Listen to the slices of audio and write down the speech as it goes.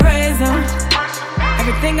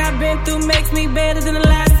Everything I've been through makes me better than the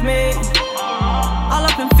last man. All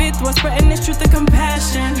up in fifth was spreading this truth and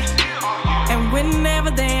compassion. And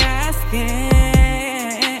whenever they asking,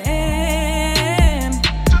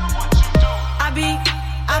 I be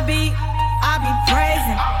praising. I be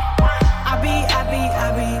praising. I be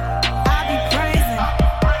praising. I be praising.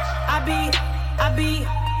 I be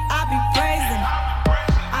praising.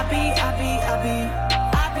 I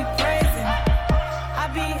be praising.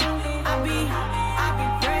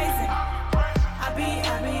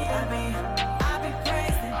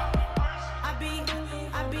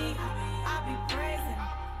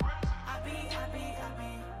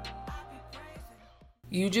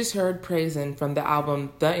 You just heard Praisin' from the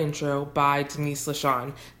album The Intro by Denise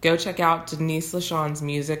LaShawn. Go check out Denise LaShawn's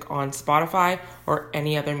music on Spotify or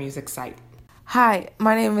any other music site. Hi,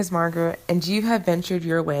 my name is Margaret, and you have ventured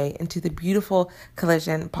your way into the Beautiful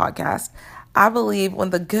Collision podcast. I believe when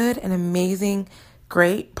the good and amazing,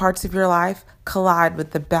 great parts of your life collide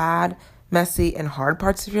with the bad, messy, and hard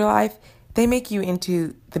parts of your life, they make you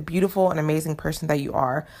into the beautiful and amazing person that you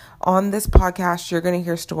are. On this podcast, you're going to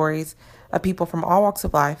hear stories of people from all walks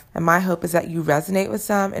of life, and my hope is that you resonate with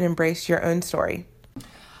some and embrace your own story.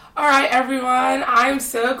 All right, everyone. I'm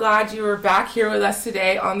so glad you are back here with us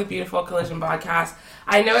today on the Beautiful Collision podcast.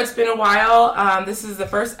 I know it's been a while. This is the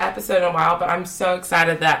first episode in a while, but I'm so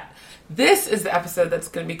excited that this is the episode that's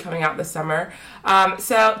going to be coming out this summer.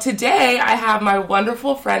 So today I have my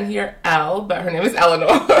wonderful friend here, Elle, but her name is Eleanor.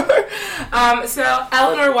 So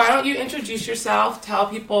Eleanor, why don't you introduce yourself, tell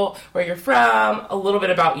people where you're from, a little bit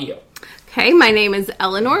about you. Okay, my name is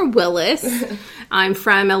Eleanor Willis. I'm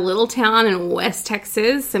from a little town in West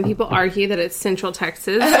Texas. Some people argue that it's Central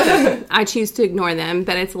Texas. I choose to ignore them,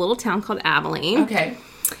 but it's a little town called Abilene. Okay.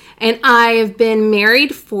 And I have been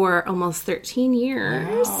married for almost 13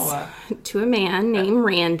 years to a man named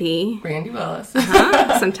Randy. Randy Willis.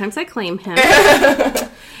 Sometimes I claim him.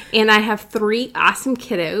 And I have 3 awesome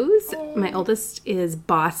kiddos. My oldest is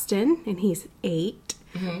Boston, and he's 8.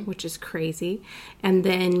 Mm-hmm. Which is crazy. And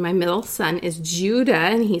then my middle son is Judah,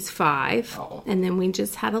 and he's 5. Oh. And then we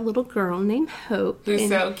just had a little girl named Hope. Who's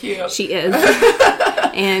so cute. She is.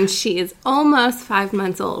 And she is almost 5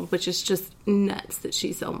 months old, which is just nuts that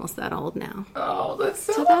she's almost that old now. Oh, that's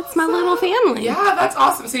so that's awesome. My little family. Yeah, that's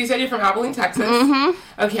awesome. So you said you're from Abilene, Texas.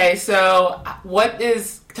 Mm-hmm. Okay, so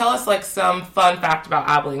tell us like some fun fact about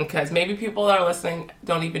Abilene, because maybe people that are listening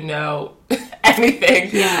don't even know anything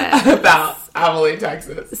about Abilene,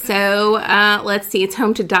 Texas. So, let's see. It's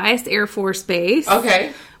home to Dyess Air Force Base.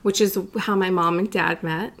 Okay. Which is how my mom and dad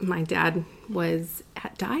met. My dad was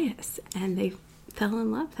at Dyess, and they fell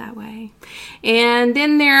in love that way. And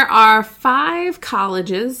then there are 5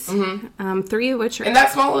 colleges, 3 of which are... In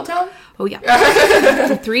that small little town? Oh,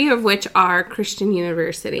 yeah. 3 of which are Christian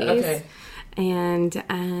universities. Okay. And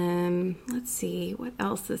let's see, what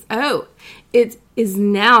else is... Oh, it is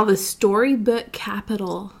now the storybook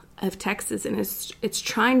capital of Texas, and it's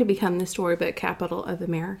trying to become the storybook capital of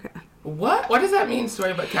America. What does that mean,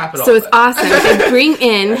 storybook capital? So it's awesome. They bring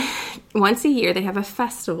in, once a year, they have a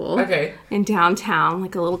festival in downtown,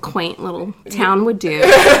 like a little quaint little town would do.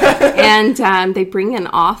 And they bring in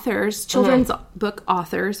authors, children's book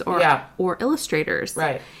authors or illustrators.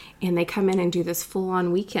 Right. And they come in and do this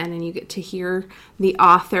full-on weekend, and you get to hear the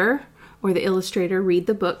author or the illustrator read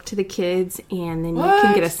the book to the kids, and then you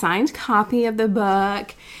can get a signed copy of the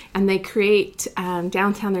book. And they create,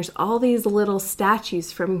 downtown, there's all these little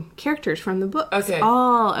statues from characters from the books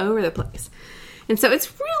all over the place. And so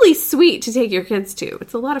it's really sweet to take your kids to.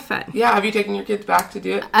 It's a lot of fun. Yeah, have you taken your kids back to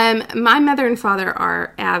do it? My mother and father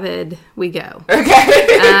are avid. We go.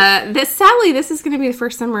 Okay. Sadly, this is going to be the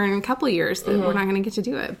first summer in a couple of years that we're not going to get to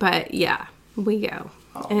do it. But yeah, we go.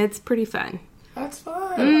 Oh. And it's pretty fun. That's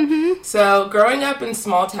fun. Mm-hmm. So, growing up in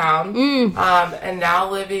small town, and now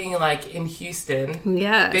living, like, in Houston.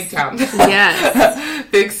 Yes. Big town. Yes.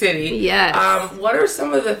 Big city. Yes. What are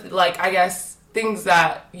some of the, like, I guess, things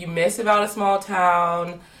that you miss about a small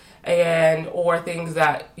town, or things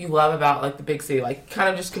that you love about, like, the big city? Like, kind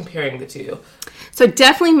of just comparing the two. So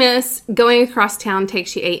definitely miss going across town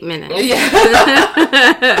takes you 8 minutes. Yeah.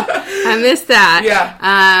 I miss that. Yeah.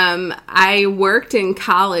 I worked in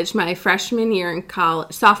college, my sophomore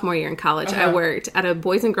year in college, I worked at a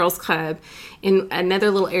Boys and Girls Club in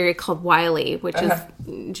another little area called Wiley, which is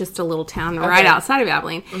just a little town right outside of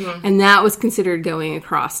Abilene. Mm-hmm. And that was considered going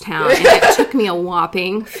across town. And it took me a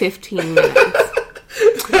whopping 15 minutes.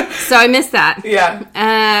 So I miss that. Yeah.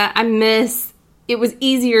 It was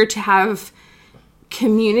easier to have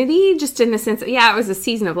community, just in the sense that, it was a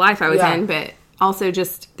season of life I was in, but also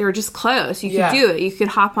just, they were just close. You could do it. You could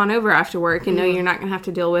hop on over after work and know you're not going to have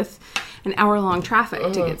to deal with an hour-long traffic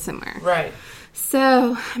to get somewhere. Right.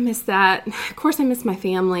 So I miss that. Of course, I miss my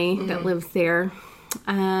family that lives there.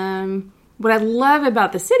 What I love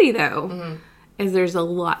about the city, though, is there's a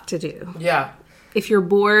lot to do. Yeah. If you're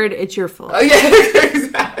bored, it's your fault. Oh, yeah,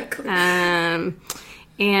 exactly.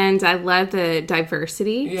 And I love the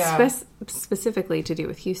diversity, Yeah. specifically to do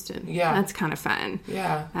with Houston. Yeah. That's kind of fun.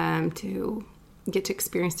 Yeah. To get to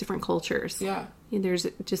experience different cultures. Yeah. There's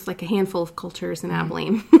just like a handful of cultures in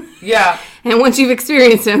Abilene. Yeah. And once you've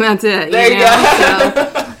experienced them, that's it. There you go.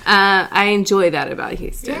 So, I enjoy that about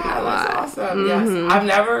Houston Yeah, a lot. that's awesome. Yes. I've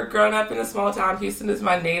never grown up in a small town. Houston is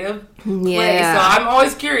my native place. Yeah. So I'm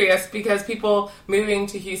always curious because people moving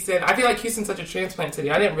to Houston, I feel like Houston's such a transplant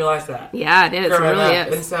city. I didn't realize that. Yeah, it is. It growing really up.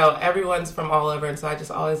 is. And so everyone's from all over, and so I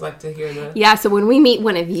just always like to hear the... Yeah, so when we meet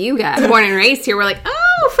one of you guys, born and raised here, we're like,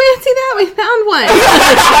 oh, fancy that, we found one.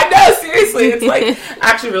 I know, seriously. It's like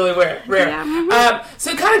actually really rare. Yeah.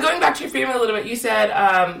 So kind of going back to your family a little bit, you said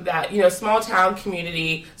that, small town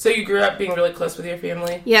community. So you grew up being really close with your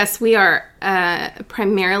family? Yes, we are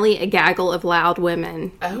primarily a gaggle of loud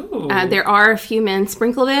women. Oh. There are a few men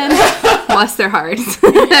sprinkled in. Bless their hearts.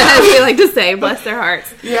 As we like to say, bless their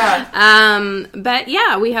hearts. Yeah. But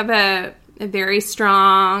yeah, we have a very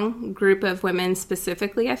strong group of women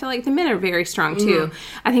specifically. I feel like the men are very strong too.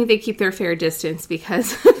 I think they keep their fair distance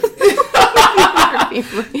because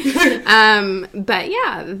but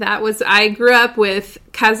yeah, I grew up with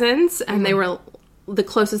cousins and they were the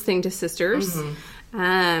closest thing to sisters.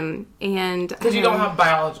 And because you don't have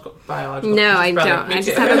biological no, I don't. I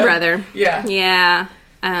just have a brother. Yeah.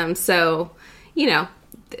 So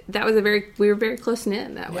that was we were very close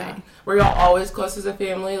knit that way. Were y'all always close as a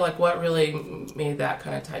family? Like, what really made that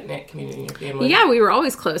kind of tight knit community in your family? Yeah, we were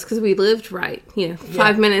always close because we lived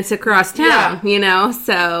 5 minutes across town.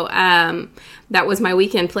 So that was my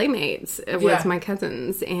weekend playmates. It was my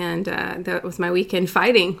cousins, and that was my weekend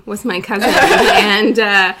fighting with my cousins. And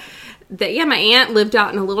my aunt lived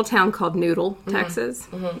out in a little town called Noodle, Texas.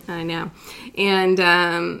 I know,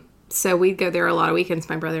 and so we'd go there a lot of weekends,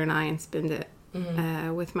 my brother and I, and spend it.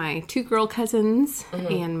 With my 2 girl cousins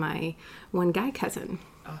and my 1 guy cousin.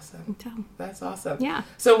 Awesome. So, that's awesome. Yeah.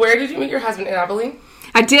 So where did you meet your husband? In Abilene?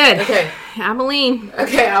 I did. Okay. Abilene.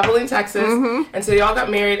 Okay, Abilene, Texas. And so y'all got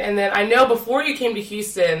married, and then I know before you came to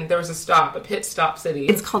Houston, there was a pit stop city.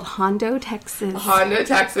 It's called Hondo, Texas. Hondo,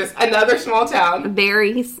 Texas. Another small town.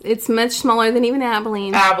 It's much smaller than even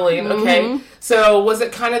Abilene. Okay. So was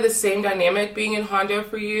it kind of the same dynamic being in Hondo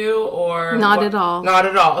for you, or not at all? Not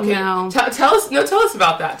at all. Okay. No. Tell us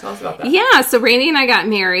about that. Tell us about that. Yeah. So Randy and I got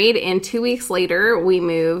married, and 2 weeks later we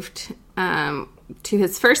moved to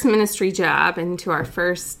his first ministry job and to our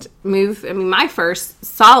first move. I mean, my first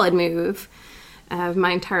solid move of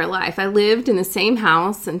my entire life. I lived in the same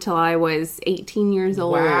house until I was 18 years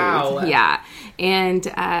old. Wow. Yeah. And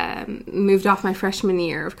moved off my freshman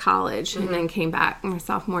year of college and then came back my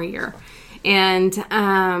sophomore year. And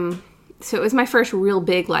so it was my first real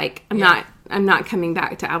big, I'm not coming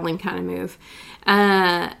back to Abilene kind of move.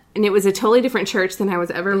 And it was a totally different church than I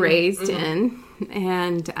was ever raised in.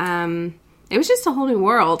 And it was just a whole new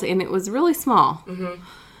world, and it was really small.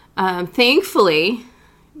 Thankfully,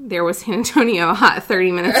 there was San Antonio a hot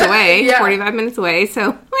 30 minutes away, 45 minutes away.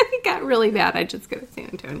 So when it got really bad, I'd just go to San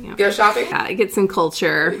Antonio. Go shopping? Get some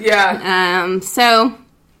culture. Yeah. So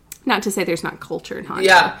not to say there's not culture in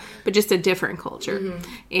Hondo, but just a different culture.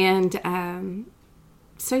 And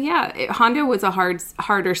Hondo was a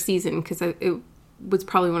harder season because it was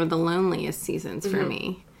probably one of the loneliest seasons for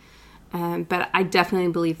me. But I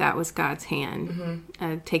definitely believe that was God's hand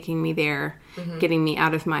taking me there, getting me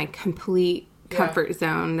out of my complete comfort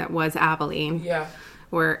zone that was Abilene,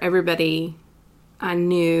 where everybody I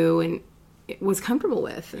knew and was comfortable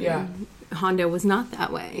with. And Hondo was not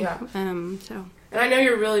that way. And I know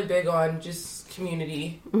you're really big on just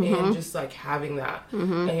community and just having that.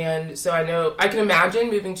 And so I can imagine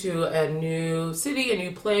moving to a new city, a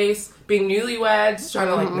new place, being newlyweds, trying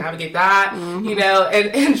to navigate that,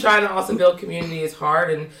 and trying to also build community is hard.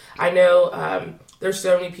 And I know there's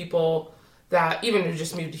so many people that even who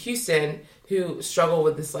just moved to Houston who struggle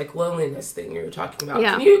with this loneliness thing you were talking about.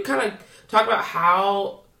 Can you kind of talk about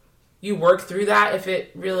how you worked through that, if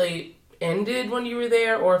it really ended when you were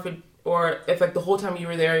there, or if the whole time you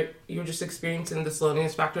were there you were just experiencing this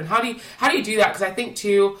loneliness factor, and how do you do that? Because I think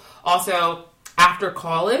too, also after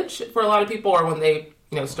college for a lot of people, or when they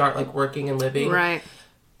start working and living, right,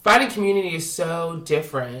 finding community is so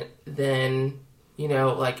different than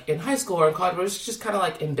in high school or in college, where it's just kind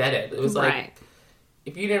of embedded. It was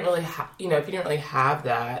if you didn't really have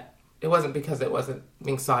that, it wasn't because it wasn't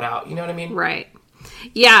being sought out. You know what I mean? Right.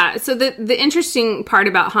 Yeah. So the interesting part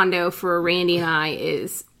about Hondo for Randy and I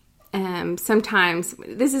is sometimes,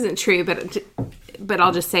 this isn't true, but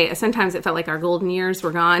I'll just say it. Sometimes it felt like our golden years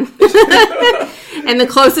were gone. And the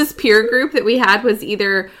closest peer group that we had was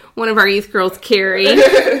either one of our youth girls, Carrie,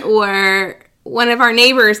 or one of our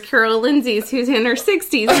neighbors, Carol Lindsay's, who's in her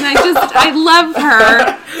 60s. And I love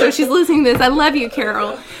her. So if she's listening to this, I love you,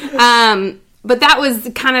 Carol. But that was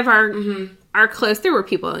kind of our close. There were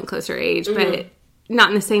people in closer age, but not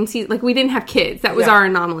in the same season. Like, we didn't have kids. That was our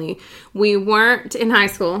anomaly. We weren't in high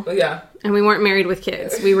school. Yeah. And we weren't married with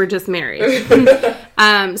kids. We were just married.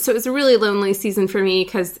 So it was a really lonely season for me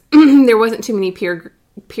because there wasn't too many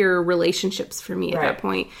peer relationships for me at that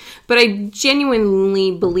point. But I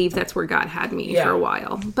genuinely believe that's where God had me for a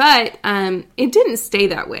while. But it didn't stay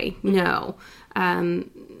that way. No.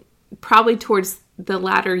 Probably towards the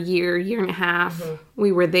latter year and a half,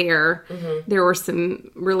 we were there. There were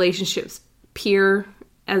some relationships, peer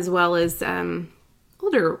as well as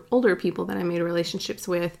older people that I made relationships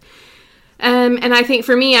with. And I think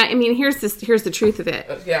for me, I mean, here's the truth of it.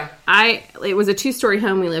 It was a 2-story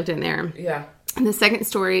home we lived in there. Yeah. And the second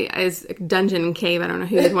story is a dungeon and cave. I don't know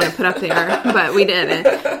who would want to put up there, but we did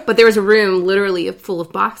it. But there was a room literally full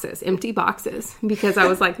of boxes, empty boxes, because I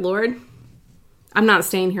was like, Lord, I'm not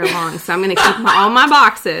staying here long, so I'm going to keep all my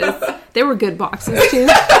boxes. They were good boxes, too.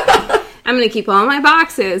 I'm going to keep all my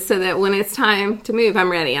boxes so that when it's time to move, I'm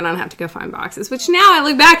ready. I don't have to go find boxes, which now I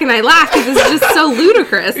look back and I laugh because it's just so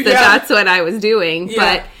ludicrous that that's what I was doing. Yeah.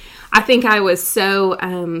 But I think I was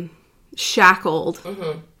so shackled.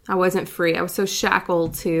 I wasn't free. I was so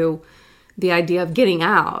shackled to the idea of getting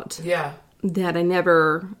out that I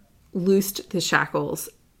never loosed the shackles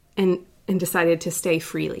and decided to stay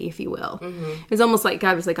freely, if you will. It was almost like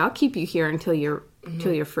God was like, I'll keep you here until you're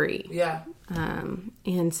free. Yeah.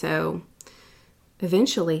 And so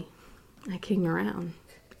eventually I came around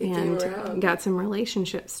and got some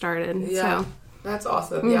relationships started. Yeah. So that's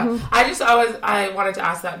awesome. Yeah. I wanted to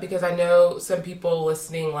ask that because I know some people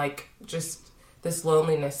listening, like, just this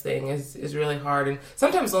loneliness thing is really hard. And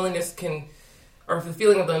sometimes loneliness or the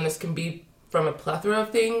feeling of loneliness can be from a plethora of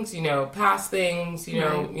things, past things,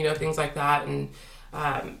 things like that, and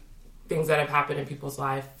things that have happened in people's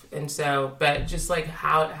life. And so, but just like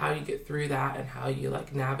how you get through that and how you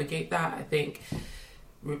like navigate that, I think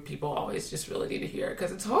people always just really need to hear it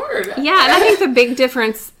because it's hard. Yeah, and I think the big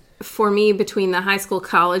difference for me between the high school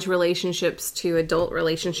college relationships to adult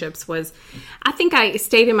relationships was I think I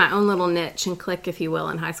stayed in my own little niche and clique, if you will,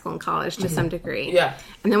 in high school and college to some degree. Yeah.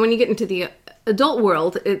 And then when you get into the adult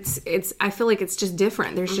world, it's I feel like it's just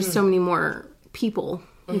different. There's just so many more people,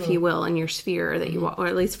 if you will, in your sphere that you walk, or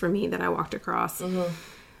at least for me, that I walked across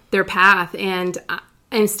their path. And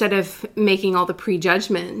instead of making all the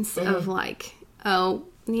prejudgments of like, oh,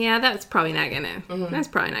 yeah, that's probably not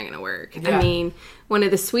gonna work. Yeah. I mean, one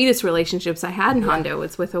of the sweetest relationships I had in Hondo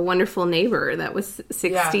was with a wonderful neighbor that was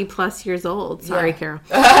 60 plus years old. Sorry, Carol.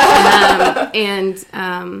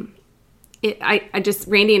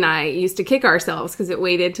 Randy and I used to kick ourselves because it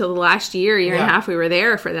waited till the last year and a half we were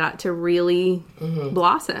there for that to really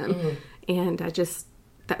blossom. And that's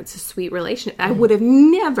a sweet relationship. I would have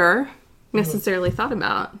never necessarily thought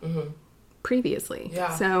about previously.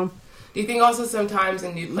 Yeah. So, do you think also sometimes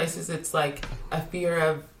in new places it's like a fear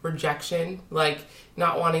of rejection, like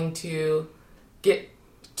not wanting to get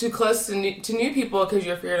too close to new people because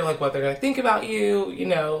you're afraid of like what they're going to think about you,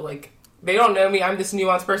 like they don't know me. I'm this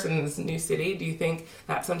nuanced person in this new city. Do you think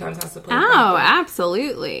that sometimes has to play? Oh,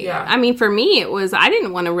 absolutely. Yeah. I mean, for me, it was I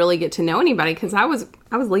didn't want to really get to know anybody because I was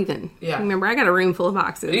leaving. Yeah. Remember, I got a room full of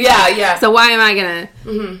boxes. Yeah, yeah. So why am I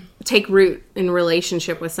gonna take root in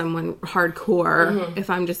relationship with someone hardcore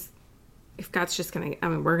if God's just gonna? I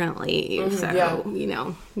mean, we're gonna leave. So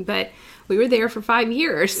but we were there for 5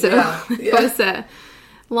 years, so it was a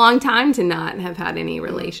long time to not have had any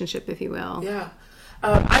relationship, if you will. Yeah.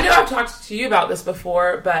 I know I've talked to you about this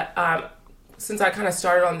before, but since I kind of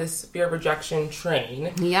started on this fear of rejection train,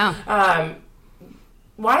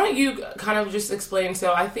 why don't you kind of just explain?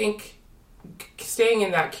 So I think staying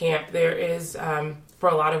in that camp, there is, for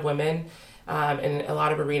a lot of women in a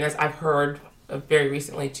lot of arenas, I've heard very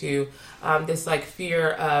recently too, this like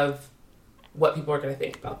fear of what people are going to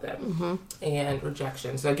think about them and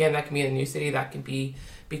rejection. So again, that can be in a new city, that can be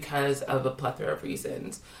because of a plethora of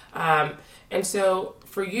reasons. And so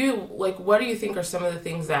for you, like, what do you think are some of the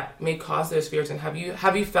things that may cause those fears? And have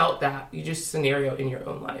you felt that you just scenario in your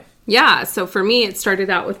own life? Yeah. So for me, it started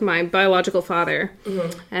out with my biological father.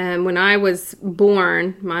 And when I was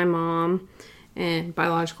born, my mom and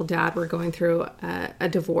biological dad were going through a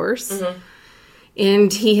divorce.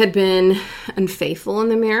 And he had been unfaithful in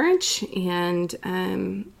the marriage, and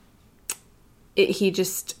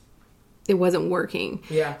it wasn't working.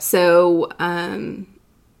 Yeah. So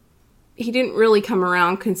he didn't really come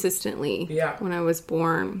around consistently when I was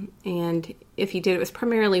born. And if he did, it was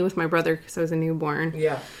primarily with my brother because I was a newborn.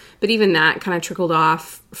 Yeah. But even that kind of trickled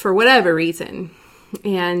off for whatever reason.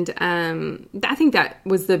 And I think that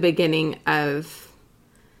was the beginning of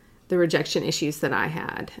the rejection issues that I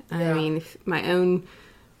had. I mean, if my own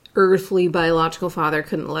earthly biological father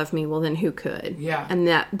couldn't love me, well, then who could? Yeah. And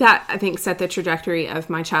that I think set the trajectory of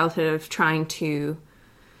my childhood of trying to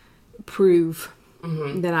prove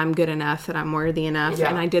that I'm good enough, that I'm worthy enough. Yeah.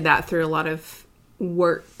 And I did that through a lot of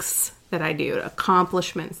works that I do,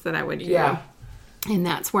 accomplishments that I would do. Yeah. And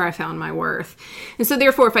that's where I found my worth. And so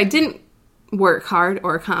therefore, if I didn't work hard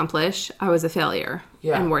or accomplish, I was a failure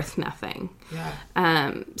and worth nothing. Yeah.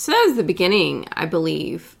 So that was the beginning, I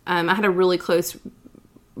believe. I had a really close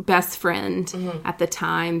best friend at the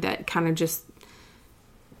time that kind of just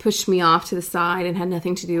pushed me off to the side and had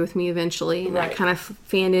nothing to do with me eventually. And that kind of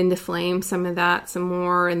fanned into flame some of that some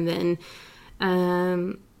more. And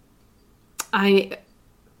then I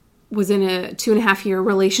was in a 2.5-year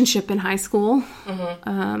relationship in high school.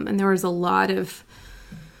 And there was a lot of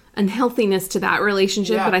unhealthiness to that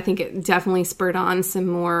relationship, but I think it definitely spurred on some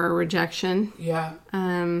more rejection. Yeah.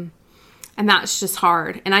 And that's just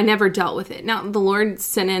hard. And I never dealt with it. Now, the Lord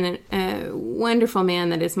sent in a wonderful man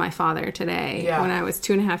that is my father today when I was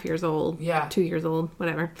 2.5 years old. 2 years old,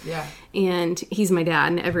 whatever. Yeah. And he's my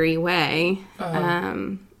dad in every way.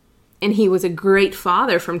 And he was a great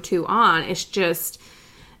father from 2 on. It's just,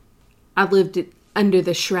 I lived under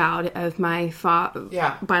the shroud of my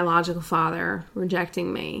biological father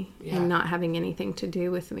rejecting me and not having anything to do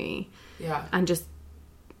with me. Yeah. And just,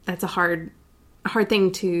 that's a hard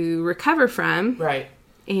thing to recover from. Right.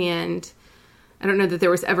 And I don't know that there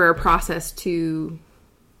was ever a process to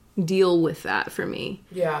deal with that for me.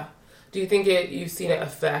 Yeah. Do you think you've seen it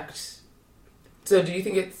affect, so do you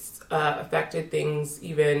think it's affected things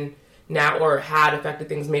even now, or had affected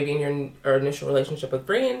things maybe in your initial relationship with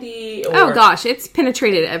Brandy? Or... Oh gosh, it's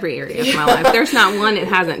penetrated every area of my life. There's not one it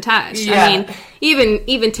hasn't touched. I mean,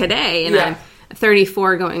 even today, and I'm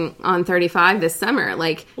 34 going on 35 this summer.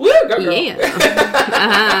 Like, woo, girl.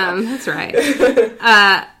 That's right.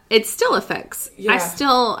 It still affects. I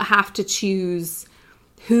still have to choose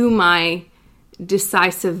who my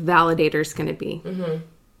decisive validator is going to be.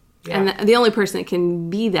 Yeah. And the only person that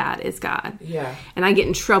can be that is God. Yeah. And I get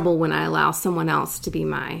in trouble when I allow someone else to be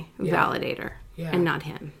my validator and not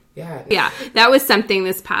him. Yeah. Yeah. That was something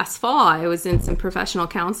this past fall. I was in some professional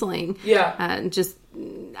counseling. Yeah.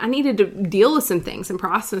 I needed to deal with some things and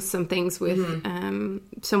process some things with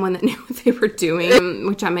someone that knew what they were doing,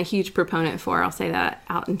 which I'm a huge proponent for. I'll say that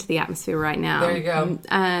out into the atmosphere right now. There you go.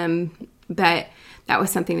 But that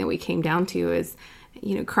was something that we came down to is,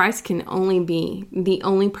 you know, Christ can only be the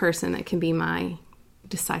only person that can be my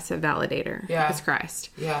decisive validator. Yeah. Is Christ.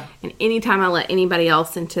 Yeah. And anytime I let anybody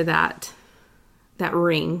else into that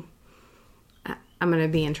ring, I'm going to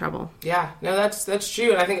be in trouble. Yeah. No, that's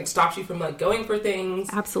true. And I think it stops you from like going for things.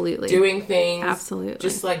 Absolutely. Doing things. Absolutely.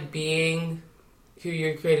 Just like being who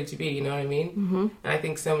you're created to be. You know what I mean? Mm-hmm. And I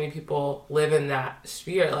think so many people live in that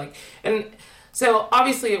sphere. Like, and so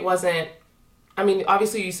obviously it wasn't, I mean,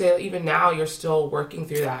 obviously you say even now you're still working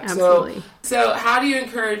through that. Absolutely. So how do you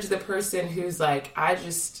encourage the person who's like, I've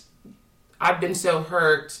been so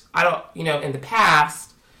hurt, in the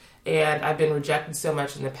past, and I've been rejected so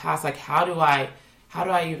much in the past. Like, how do I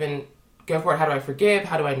even go for it? How do I forgive?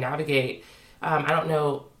 How do I navigate? I don't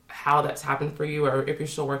know how that's happened for you or if you're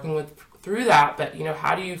still working through that, but,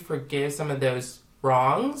 how do you forgive some of those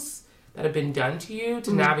wrongs that have been done to you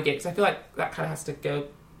to navigate? Because I feel like that kind of has to go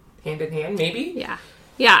hand in hand, maybe? Yeah.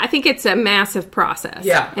 Yeah, I think it's a massive process.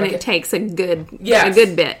 Yeah. And it takes a good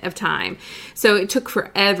bit of time. So it took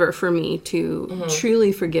forever for me to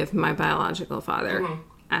truly forgive my biological father.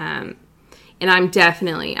 And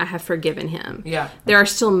I have forgiven him. Yeah. There are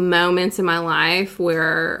still moments in my life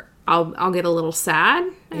where I'll get a little sad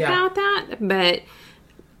about that, but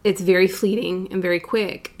it's very fleeting and very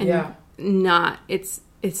quick and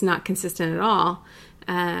it's not consistent at all,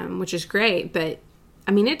 which is great, but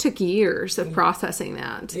I mean, it took years of processing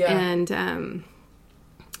that. Yeah. And,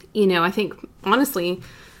 I think, honestly,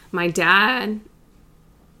 my dad,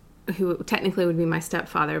 who technically would be my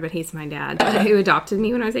stepfather, but he's my dad, who adopted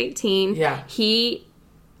me when I was 18, he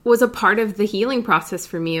was a part of the healing process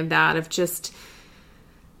for me of just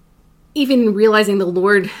even realizing the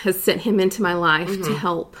Lord has sent him into my life to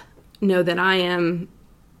help know that I am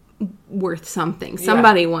worth something.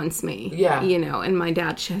 Somebody wants me, and my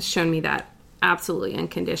dad has shown me that absolutely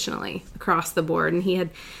unconditionally across the board. And he had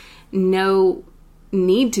no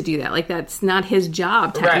need to do that. Like, that's not his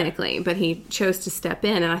job technically, but he chose to step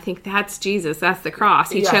in. And I think that's Jesus. That's the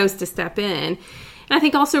cross. He chose to step in. And I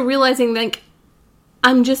think also realizing, like,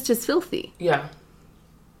 I'm just as filthy. Yeah.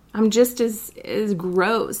 I'm just as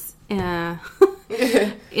gross.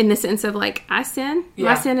 In the sense of, like, I sin.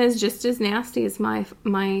 My sin is just as nasty as my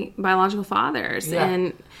biological father's. Yeah.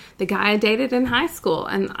 And the guy I dated in high school.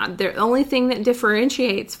 And the only thing that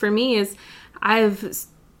differentiates for me is I've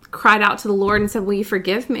cried out to the Lord and said, will you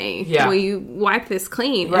forgive me? Yeah. Will you wipe this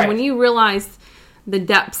clean? Right. And when you realize the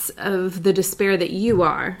depths of the despair that you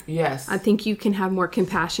are, yes, I think you can have more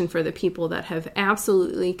compassion for the people that have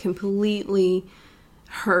absolutely, completely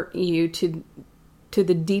hurt you to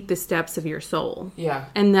the deepest depths of your soul. Yeah.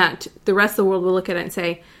 And that the rest of the world will look at it and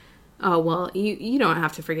say, oh, well, you don't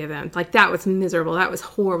have to forgive them. Like, that was miserable. That was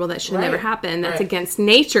horrible. That should never happen. That's against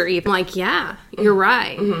nature even. Like, yeah, you're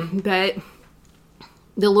right. But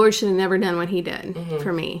the Lord should have never done what he did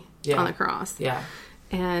for me on the cross. Yeah.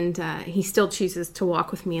 And he still chooses to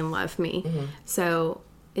walk with me and love me. So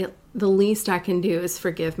the least I can do is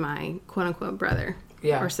forgive my quote-unquote brother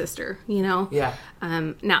or sister, you know? Yeah.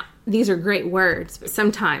 Now, these are great words, but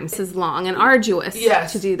sometimes it's long and arduous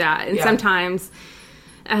to do that. And sometimes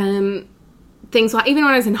things like, even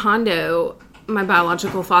when I was in Hondo, my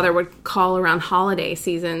biological father would call around holiday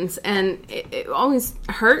seasons, and it always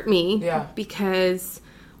hurt me because,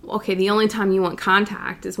 okay, the only time you want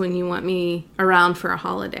contact is when you want me around for a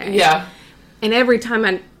holiday. Yeah. And every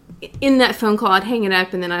time in that phone call, I'd hang it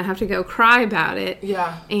up, and then I'd have to go cry about it.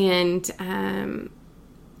 Yeah. And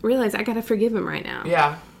realize I got to forgive him right now.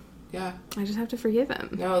 Yeah. Yeah. I just have to forgive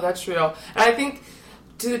him. No, that's real. And I think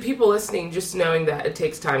to the people listening, just knowing that it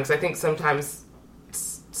takes time, because I think sometimes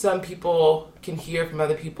some people can hear from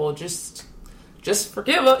other people, just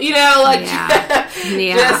forgive them, you know, like,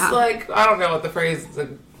 just like, I don't know what the phrase,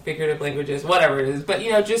 the figurative language is, whatever it is, but,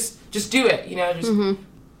 you know, just do it, you know, just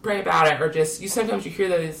pray about it, or just, sometimes you hear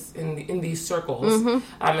those in these circles,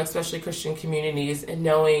 especially Christian communities, and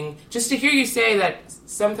knowing, just to hear you say that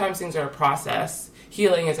sometimes things are a process,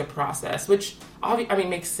 healing is a process, which, I mean,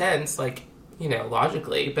 makes sense, like, you know,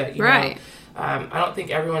 logically, but, you know, I don't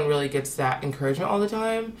think everyone really gets that encouragement all the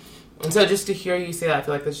time. And so just to hear you say that, I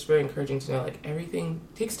feel like that's just very encouraging to know, like, everything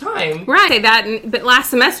takes time. Right. But last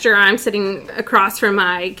semester, I'm sitting across from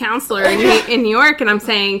my counselor in New York, and I'm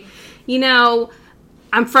saying, you know,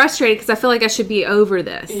 I'm frustrated because I feel like I should be over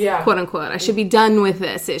this, quote unquote. I should be done with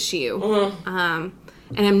this issue. And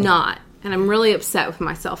I'm not. And I'm really upset with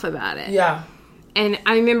myself about it. Yeah. And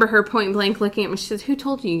I remember her point blank looking at me. She says, who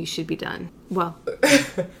told you should be done? Well,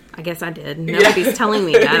 I guess I did. Nobody's telling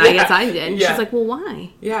me that. I guess I did. And she's like, well,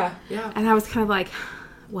 why? Yeah, yeah. And I was kind of like,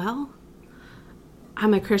 well,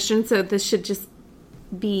 I'm a Christian, so this should just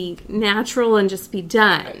be natural and just be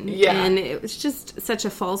done. Yeah. And it was just such a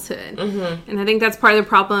falsehood. And I think that's part of the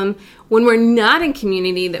problem when we're not in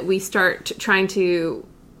community, that we start trying to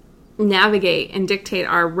navigate and dictate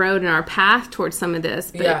our road and our path towards some of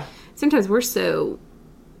this. But sometimes we're so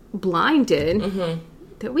blinded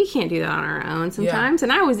that we can't do that on our own sometimes.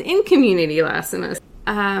 And I was in community last semester.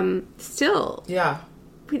 Still. Yeah.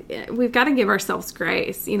 We've got to give ourselves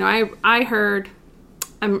grace. You know, I heard...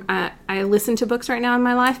 I listen to books right now in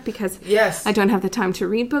my life because I don't have the time to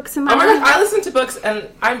read books in my life. I listen to books, and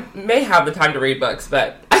I may have the time to read books,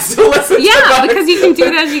 but I still listen to books. Yeah, because you can do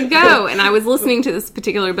it as you go. And I was listening to this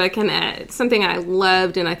particular book, and it's something I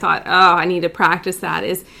loved, and I thought, oh, I need to practice that,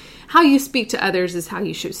 is how you speak to others is how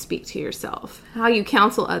you should speak to yourself. How you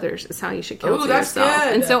counsel others is how you should counsel yourself.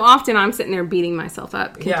 Good. And so often I'm sitting there beating myself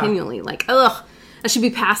up continually, like, ugh, I should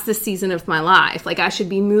be past this season of my life. Like, I should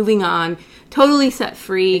be moving on, totally set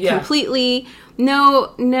free, completely,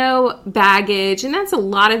 no baggage. And that's a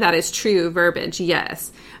lot of that is true verbiage,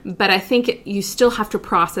 yes. But I think you still have to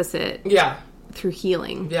process it through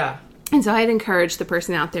healing. Yeah. And so I'd encourage the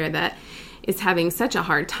person out there that is having such a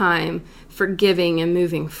hard time forgiving and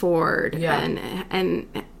moving forward and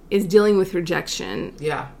is dealing with rejection.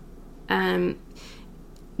 Yeah.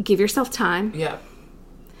 Give yourself time. Yeah.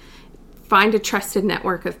 Find a trusted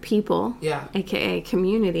network of people, aka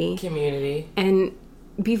community, and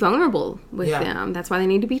be vulnerable with them. That's why they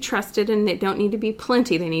need to be trusted, and they don't need to be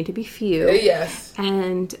plenty. They need to be few. Yes,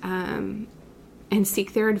 and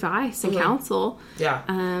seek their advice and counsel. Yeah,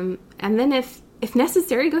 and then if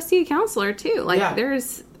necessary, go see a counselor too. Like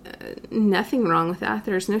there's nothing wrong with that.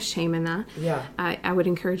 There's no shame in that. Yeah, I would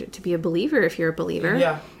encourage it to be a believer if you're a believer.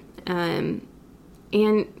 Yeah.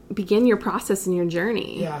 And begin your process and your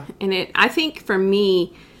journey. Yeah. And I think for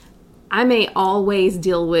me, I may always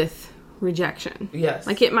deal with rejection. Yes.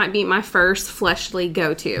 Like, it might be my first fleshly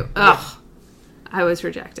go-to. Ugh, I was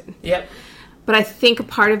rejected. Yep. But I think a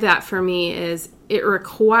part of that for me is it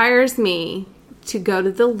requires me to go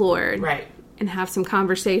to the Lord. Right. And have some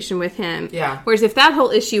conversation with him. Yeah. Whereas if that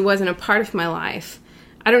whole issue wasn't a part of my life,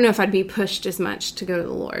 I don't know if I'd be pushed as much to go to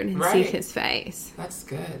the Lord and Right. seek his face. That's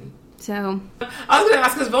good. So. I was going to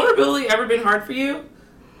ask, has vulnerability ever been hard for you?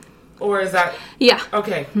 Or is that... Yeah.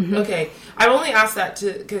 Okay. Mm-hmm. Okay. I only asked that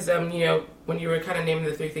because, you know, when you were kind of naming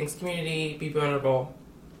the three things, community, be vulnerable.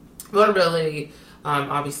 Vulnerability,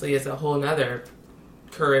 obviously, is a whole nother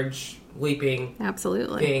courage, leaping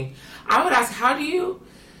Absolutely. thing. I would ask, how do you...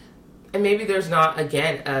 And maybe there's not,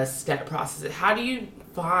 again, a step process. How do you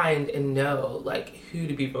find and know, like, who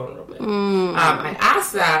to be vulnerable with? I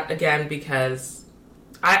ask that, again, because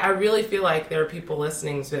I really feel like there are people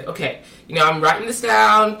listening to, okay, you know, I'm writing this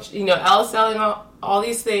down, you know, Ella's selling all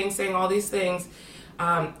these things, saying all these things.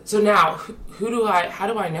 So now, how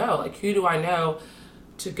do I know? Like, who do I know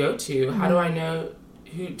to go to? How do I know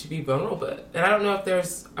who to be vulnerable with? And I don't know if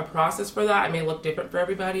there's a process for that. It may look different for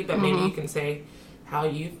everybody, but maybe you can say how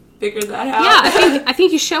you figured that out. Yeah, I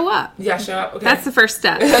think you show up. Yeah, show up. Okay. That's the first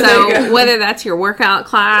step. So whether that's your workout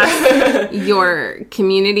class, your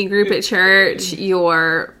community group at church,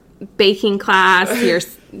 your baking class, your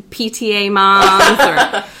PTA moms,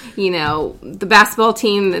 or, you know, the basketball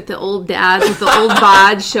team that the old dads with the old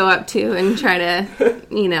bods show up to and try to,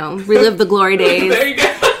 you know, relive the glory days. There you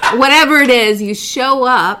go. Whatever it is, you show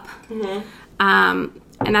up.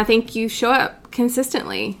 And I think you show up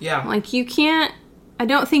consistently. Yeah. Like, you can't, I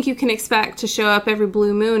don't think you can expect to show up every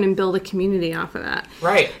blue moon and build a community off of that.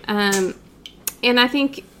 Right. And I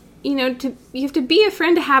think, you know, you have to be a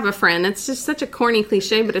friend to have a friend. That's just such a corny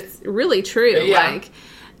cliche, but it's really true. Yeah. Like,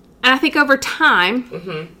 and I think over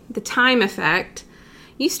time, the time effect,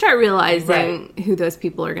 you start realizing who those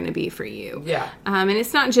people are going to be for you. Yeah. And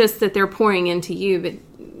it's not just that they're pouring into you, but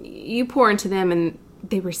you pour into them and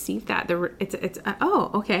they receive that. It's oh,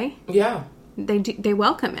 okay. Yeah. They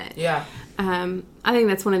welcome it. Yeah. I think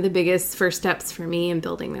that's one of the biggest first steps for me in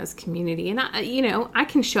building those community. And I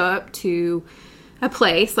can show up to a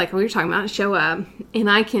place like we were talking about, show up, and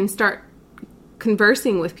I can start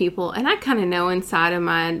conversing with people, and I kind of know inside of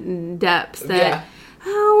my depths that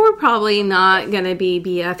we're probably not going to be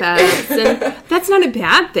BFFs, and that's not a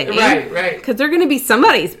bad thing, right? Because they're going to be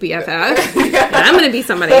somebody's BFF, and I'm going to be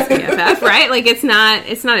somebody's BFF, right? Like it's not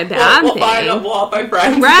a bad thing. We'll all find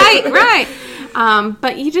friends, right.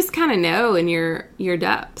 But you just kind of know in your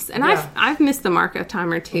depths, and I've missed the mark a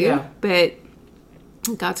time or two, but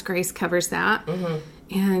God's grace covers that,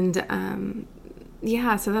 and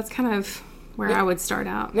so that's kind of where I would start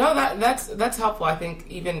out. No, that's helpful. I think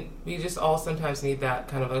even we just all sometimes need that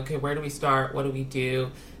kind of, okay, where do we start? What do we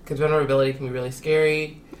do? Because vulnerability can be really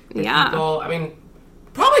scary for people. I mean,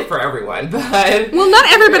 probably for everyone, but... Well,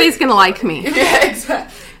 not everybody's going to like me. Yeah,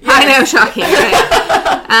 exactly. Yeah. I know, shocking,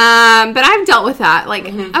 right? But I've dealt with that. Like,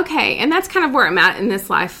 okay, and that's kind of where I'm at in this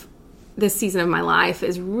life, this season of my life,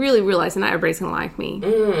 is really realizing not everybody's going to like me.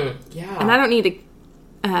 Yeah. And I don't need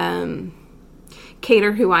to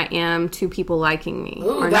cater who I am to people liking me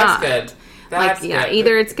or that's not. Good. That's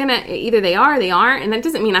good. Either they are, they aren't, and that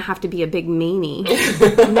doesn't mean I have to be a big meanie.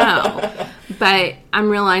 No. But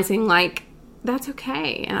I'm realizing, like, that's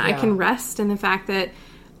okay. And I can rest in the fact that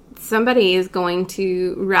somebody is going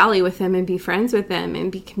to rally with them and be friends with them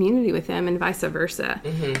and be community with them and vice versa.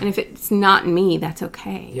 And if it's not me, that's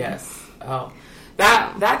okay. Yes. Oh.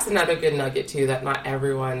 That's another good nugget, too, that not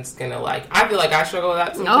everyone's going to like. I feel like I struggle with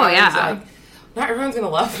that sometimes. Oh, yeah. Like, not everyone's going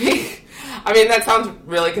to love me. I mean, that sounds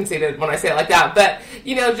really conceited when I say it like that. But,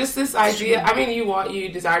 you know, just this idea. I mean, you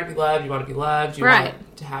desire to be loved. You want to be loved. You want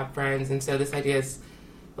to have friends. And so this idea is,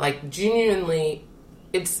 like, genuinely,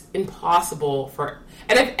 it's impossible for...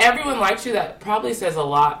 And if everyone likes you, that probably says a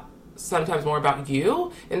lot, sometimes more about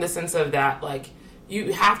you, in the sense of that, like,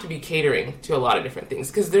 you have to be catering to a lot of different things.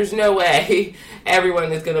 Because there's no way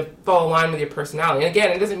everyone is going to fall in line with your personality. And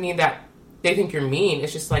again, it doesn't mean that they think you're mean.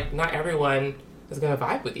 It's just like not everyone is going to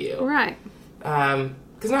vibe with you. Right.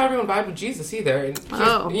 Because not everyone vibed with Jesus either. And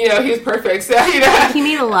he's perfect. So, He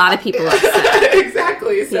made a lot of people upset.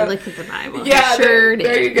 Exactly. So, you look at the Bible. Yeah, sure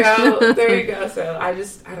there you go. There you go. So I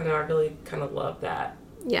don't know. I really kind of love that.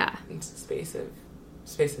 Yeah. Space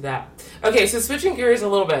of that. Okay, so switching gears a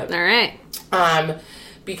little bit. All right.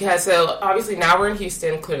 Because so obviously now we're in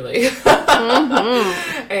Houston, clearly,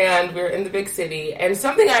 and we're in the big city. And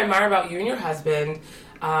something I admire about you and your husband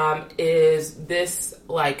is this,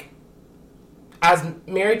 like, as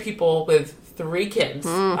married people with 3 kids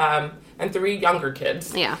and 3 younger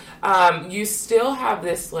kids. Yeah. You still have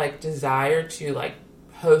this, like, desire to, like,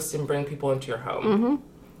 host and bring people into your home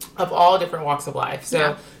of all different walks of life.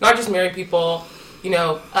 So not just married people,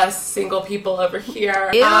 us single people over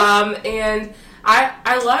here. Yeah. And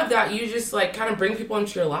I love that you just like kind of bring people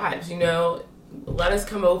into your lives, let us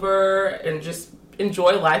come over and just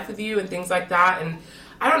enjoy life with you and things like that. And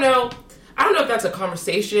I don't know if that's a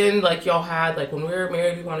conversation like y'all had, like when we were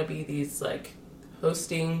married, we want to be these like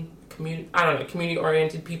hosting community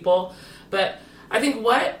oriented people. But I think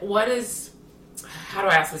how do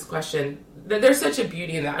I ask this question? There's such a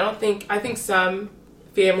beauty in that. I think some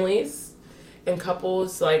families and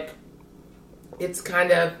couples, like, it's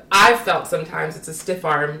kind of, I've felt sometimes it's a stiff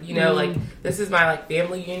arm, like, this is my, like,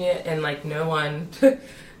 family unit, and, like, no one,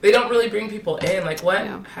 they don't really bring people in. Like, what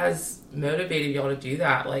has motivated y'all to do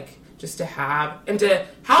that? Like, just to have, and to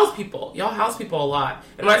house people. Y'all house people a lot.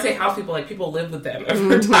 And when I say house people, like, people live with them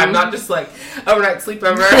over time, not just, like, overnight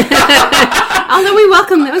sleepover. Although we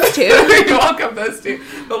welcome those two. We welcome those two.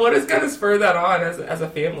 But what is going to spur that on as a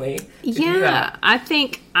family to do that? I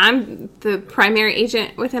think I'm the primary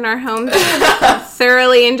agent within our home that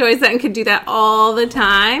thoroughly enjoys that and could do that all the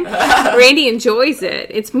time. Randy enjoys it.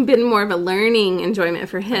 It's been more of a learning enjoyment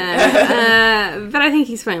for him. But I think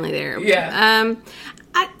he's finally there. Yeah.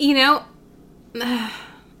 I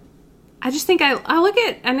just think I look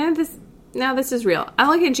at, I know this, now this is real. I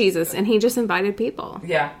look at Jesus and he just invited people.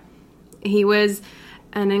 Yeah. He was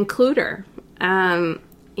an includer. And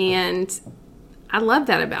I love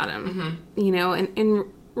that about him, and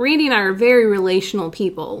Randy and I are very relational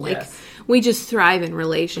people. Like, we just thrive in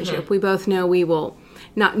relationship. We both know we will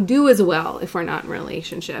not do as well if we're not in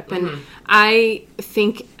relationship. And I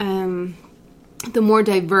think, the more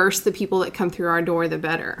diverse the people that come through our door, the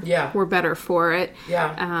better. Yeah. We're better for it.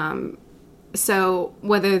 Yeah. So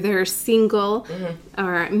whether they're single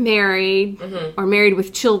or married or married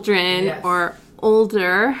with children or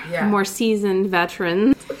older, more seasoned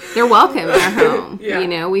veterans, they're welcome in our home.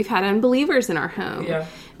 We've had unbelievers in our home. Yeah.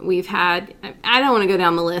 We've had, I don't want to go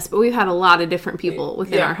down the list, but we've had a lot of different people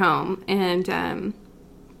within our home. And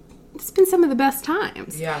it's been some of the best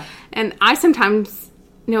times. Yeah. And I sometimes,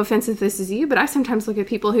 no offense if this is you, but I sometimes look at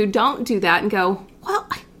people who don't do that and go, well,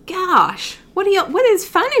 gosh, what is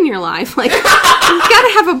fun in your life? Like, you've got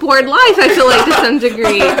to have a bored life, I feel like, to some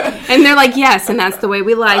degree. And they're like, yes, and that's the way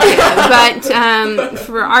we like it. But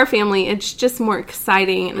for our family, it's just more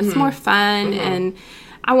exciting and it's more fun. And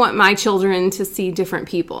I want my children to see different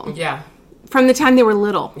people. Yeah. From the time they were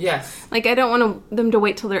little. Yes. Like, I don't want them to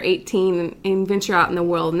wait till they're 18 and venture out in the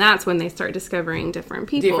world, and that's when they start discovering different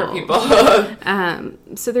people.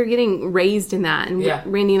 So they're getting raised in that, and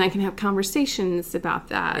Randy and I can have conversations about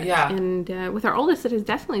that. Yeah. And with our oldest, it has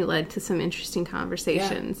definitely led to some interesting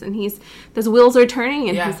conversations, and those wheels are turning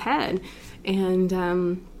in his head,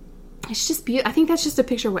 and it's just beautiful. I think that's just a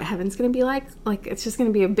picture of what heaven's going to be like. Like, it's just going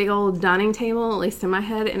to be a big old dining table, at least in my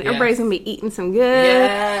head, and everybody's going to be eating some good.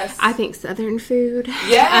 Yes. I think Southern food.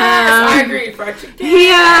 Yes, I agree. Fried chicken.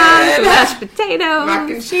 Yeah, some mashed potatoes. Mac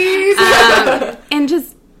and cheese. And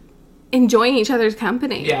just enjoying each other's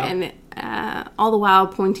company. Yeah. And all the while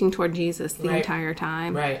pointing toward Jesus the entire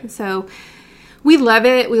time. Right. So we love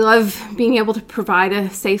it. We love being able to provide a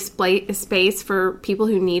safe space for people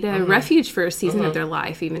who need a refuge for a season of their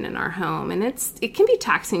life, even in our home. And it can be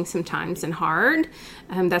taxing sometimes and hard.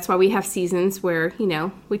 That's why we have seasons where,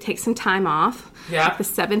 we take some time off. Yeah. Like the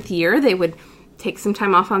 7th year, they would take some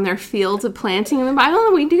time off on their fields of planting in the Bible,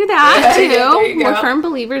 and we do that too. We're firm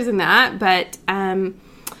believers in that. But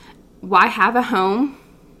why have a home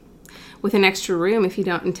with an extra room if you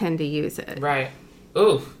don't intend to use it? Right.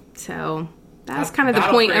 Ooh. So that's kind of the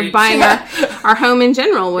point of buying our home in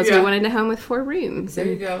general, was we wanted a home with 4 rooms. There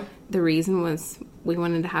you go. The reason was we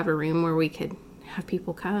wanted to have a room where we could have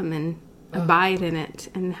people come and abide in it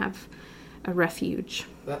and have a refuge.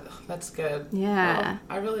 That's good. Yeah. Well,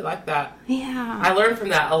 I really like that. Yeah. I learned from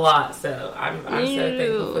that a lot, so I'm so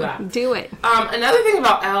thankful for that. Do it. Another thing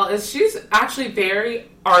about Elle is she's actually very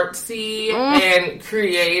artsy and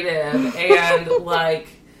creative and, like,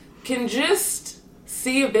 can just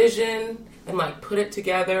see a vision and, like, put it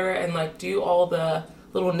together and, like, do all the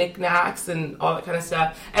little knickknacks and all that kind of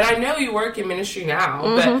stuff. And I know you work in ministry now,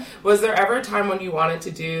 but was there ever a time when you wanted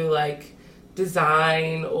to do, like,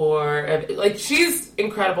 design or, like, she's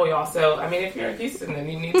incredible, y'all. So, I mean, if you're in Houston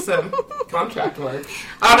and you need some contract work,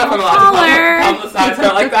 I don't know if I'm allowed to publicize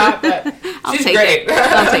her like that, but she's great.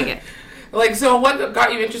 I'll take it. Like, so what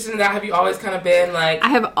got you interested in that? Have you always kind of been, like... I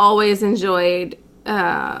have always enjoyed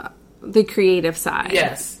the creative side.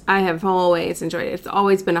 Yes. I have always enjoyed it. It's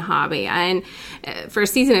always been a hobby. And for a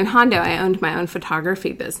season in Hondo, I owned my own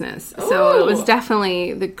photography business. Ooh. So it was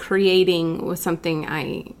definitely, the creating was something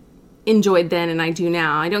I enjoyed then and I do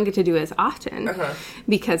now. I don't get to do it as often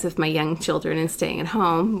because of my young children and staying at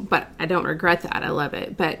home, but I don't regret that. I love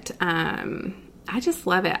it. But I just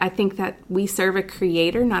love it. I think that we serve a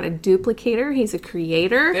creator, not a duplicator. He's a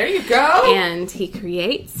creator. There you go. And he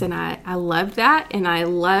creates, and I love that. And I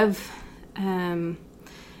love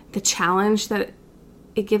the challenge that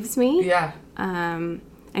it gives me. Yeah. And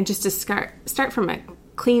just to start from a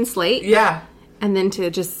clean slate. Yeah. And then to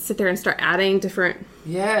just sit there and start adding different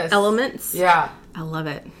elements. Yeah. I love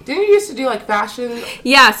it. Didn't you used to do like fashion?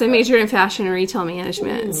 Yeah, so I majored in fashion and retail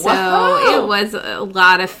management. So it was a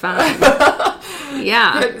lot of fun.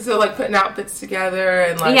 Yeah. So like putting outfits together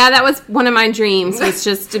and like... Yeah, that was one of my dreams, was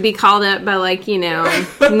just to be called up by like,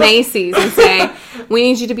 Macy's and say, we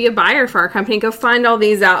need you to be a buyer for our company. Go find all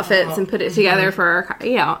these outfits and put it together for our...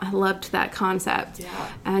 I loved that concept.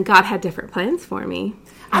 Yeah. And God had different plans for me.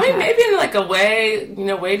 I mean, maybe in like a way,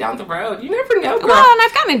 way down the road. You never know, girl. Well, and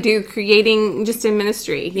I've gotten to do creating just in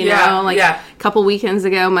ministry, a couple weekends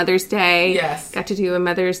ago, Mother's Day. Yes. Got to do a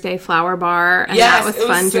Mother's Day flower bar, and that was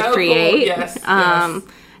fun to create. Cool. Yes, and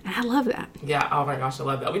I love that. Yeah, oh my gosh, I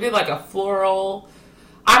love that. We did like a floral...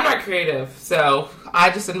 I'm not creative, so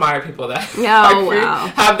I just admire people that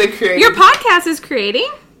have the creative... Your podcast is creating?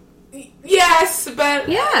 Yes, but...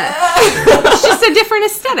 Yeah. It's just a different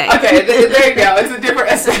aesthetic. Okay, there you go. It's a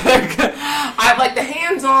different aesthetic. I like the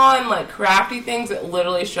hands-on, like, crafty things. It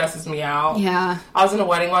literally stresses me out. Yeah. I was in a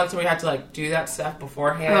wedding once, and we had to, like, do that stuff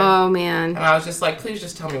beforehand. Oh, man. And I was just like, please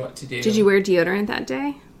just tell me what to do. Did you wear deodorant that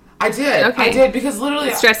day? I did. Okay. I did, because literally,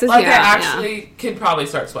 it stresses like, you out, I actually could probably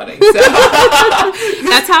start sweating. So.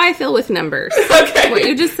 That's how I feel with numbers. Okay. What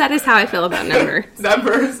you just said is how I feel about numbers.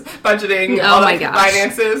 Numbers, budgeting,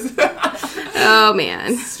 finances. Oh,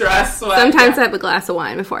 man. Stress, sweat. Sometimes I have a glass of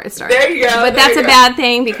wine before I start. There you go. But that's a bad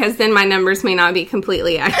thing, because then my numbers may not be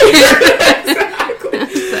completely accurate. Exactly.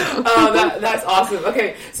 Oh, that's awesome.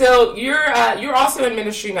 Okay, so you're also in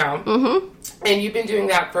ministry now. Mm-hmm. And you've been doing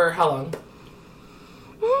that for how long?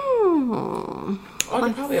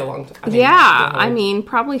 Probably a long time. I mean,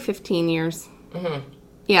 probably 15 years. Mm-hmm.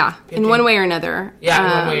 Yeah, 15. In one way or another. Yeah,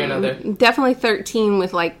 in one way or another. Definitely 13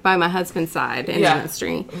 with, like, by my husband's side in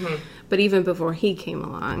ministry. Mm-hmm. But even before he came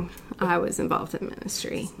along, I was involved in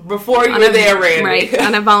ministry. Before you were there, Randy. Right,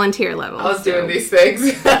 on a volunteer level. I was doing these things.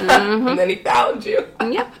 Mm-hmm. And then he found you.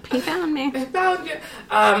 Yep, he found me. He found you.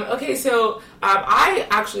 Okay, so I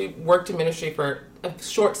actually worked in ministry for a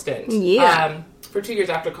short stint. Yeah. For 2 years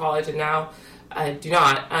after college, and now I do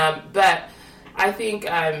not. But I think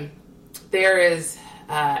there is,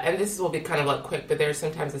 and this will be kind of like quick, but there's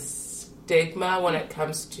sometimes a stigma when it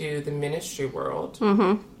comes to the ministry world.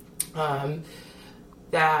 Mm-hmm.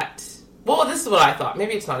 This is what I thought.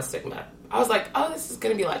 Maybe it's not a stigma. I was like, oh, this is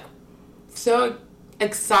going to be like so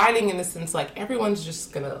exciting in the sense like everyone's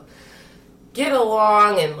just going to get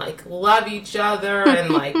along and like love each other and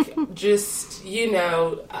like just,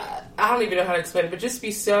 I don't even know how to explain it, but just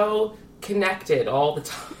be so connected all the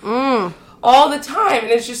time. All the time.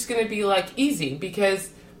 And it's just going to be like easy because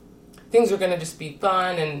things are going to just be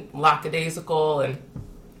fun and lackadaisical and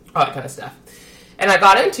all that kind of stuff. And I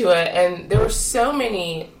got into it, and there were so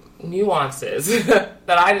many nuances that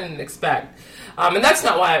I didn't expect. And that's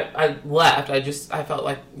not why I left. I felt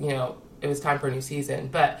like, it was time for a new season.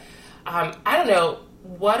 But I don't know,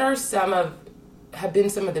 what are have been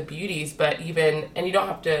some of the beauties, but even, and you don't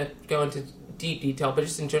have to go into deep detail, but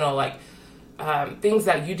just in general, like, things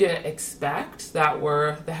that you didn't expect that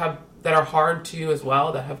are hard to as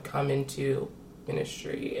well, that have come into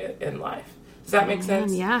ministry in life. Does that make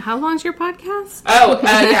sense? Yeah. How long's your podcast? Oh,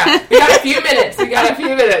 yeah. We got a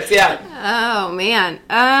few minutes. Yeah. Oh, man.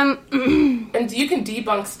 And you can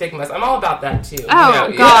debunk stigmas. I'm all about that, too.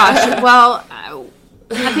 Oh, gosh. Yeah. Well,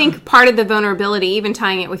 I think part of the vulnerability, even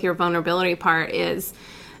tying it with your vulnerability part, is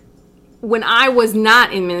when I was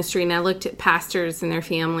not in ministry and I looked at pastors and their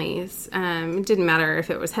families, it didn't matter if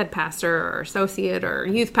it was head pastor or associate or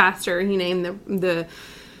youth pastor, you name the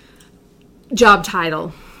job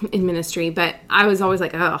title in ministry, but I was always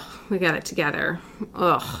like, oh, we got it together.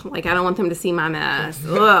 Ugh, like I don't want them to see my mess.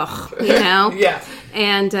 Ugh, Yeah.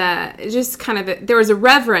 And just kind of, there was a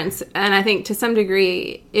reverence, and I think to some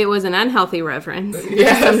degree it was an unhealthy reverence.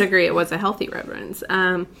 Yes. To some degree it was a healthy reverence.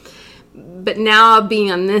 But now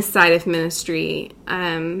being on this side of ministry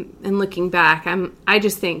and looking back, I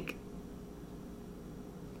just think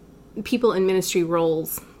people in ministry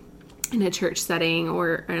roles in a church setting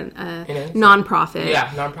or a nonprofit. Yeah,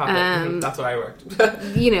 nonprofit. That's where I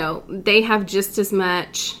worked. They have just as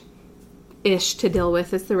much ish to deal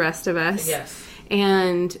with as the rest of us. Yes.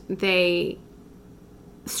 And they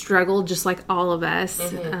struggle just like all of us.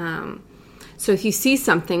 Mm-hmm. So if you see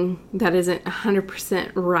something that isn't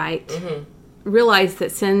 100% right, realize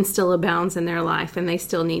that sin still abounds in their life and they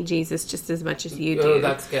still need Jesus just as much as you do. Oh,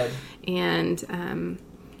 that's good. And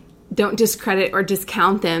don't discredit or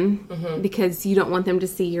discount them because you don't want them to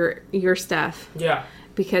see your stuff. Yeah.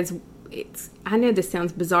 Because I know this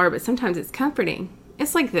sounds bizarre, but sometimes it's comforting.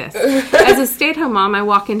 It's like this. As a stay-at-home mom, I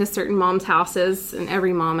walk into certain moms' houses, and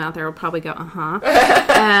every mom out there will probably go,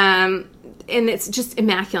 and it's just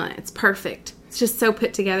immaculate. It's perfect. It's just so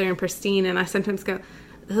put together and pristine, and I sometimes go,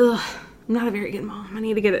 ugh, I'm not a very good mom. I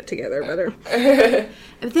need to get it together better.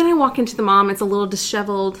 But then I walk into the mom, it's a little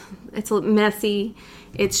disheveled. It's a little messy.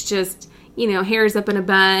 It's just, hairs up in a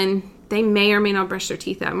bun. They may or may not brush their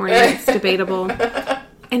teeth that morning. It's debatable.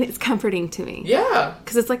 And it's comforting to me. Yeah.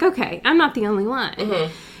 Because it's like, okay, I'm not the only one.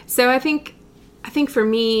 So I think for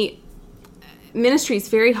me, ministry is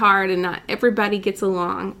very hard and not everybody gets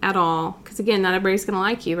along at all. Because again, not everybody's going to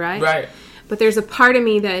like you, right? Right. But there's a part of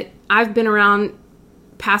me that I've been around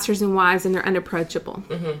pastors and wives and they're unapproachable.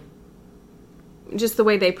 Just the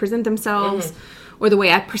way they present themselves or the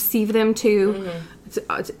way I perceive them to.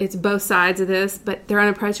 It's both sides of this, but they're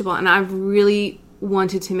unapproachable. And I've really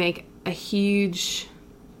wanted to make a huge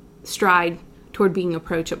stride toward being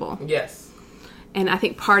approachable. Yes. And I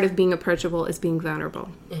think part of being approachable is being vulnerable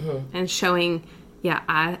and showing,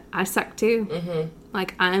 I suck too.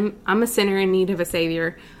 Like I'm a sinner in need of a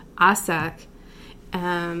savior. I suck.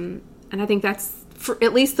 And I think that's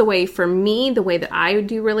at least the way for me, the way that I would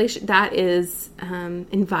do that is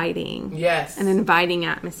inviting. Yes. An inviting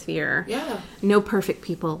atmosphere. Yeah. No perfect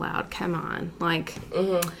people allowed. Come on. Like,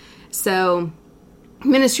 so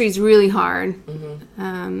ministry is really hard.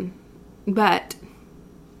 But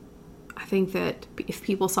I think that if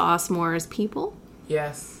people saw us more as people,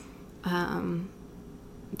 yes,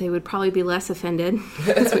 they would probably be less offended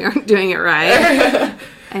because we aren't doing it right.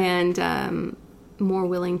 And more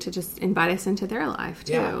willing to just invite us into their life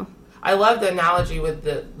too. Yeah. I love the analogy with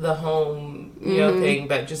the home, thing,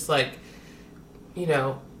 but just like,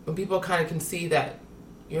 when people kind of can see that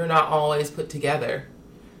you're not always put together,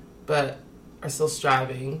 but are still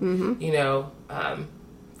striving,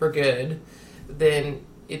 for good, then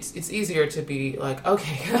it's easier to be like,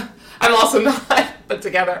 okay, I'm also not put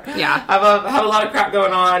together. Yeah. I have a lot of crap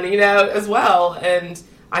going on, as well. And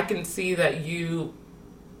I can see that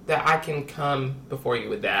I can come before you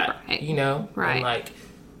with that, right. Right. And like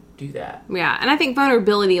do that. Yeah. And I think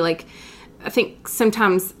vulnerability, I think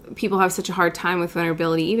sometimes people have such a hard time with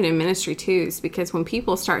vulnerability, even in ministry too, is because when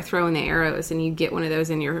people start throwing the arrows and you get one of those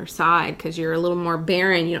in your side because you're a little more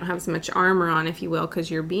barren, you don't have as much armor on, if you will, because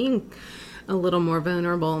you're being a little more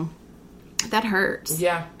vulnerable, that hurts.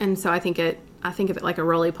 Yeah. And so I think of it like a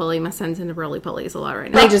roly-poly. My son's into roly-polies a lot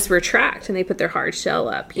right now. They just retract and they put their hard shell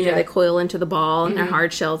up. They coil into the ball and their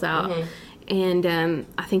hard shell's out. And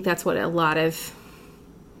I think that's what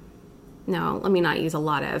no, let me not use a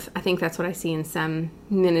lot of. I think that's what I see in some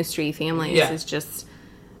ministry families is just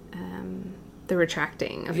the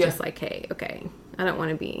retracting of just like, hey, okay, I don't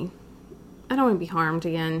want to be harmed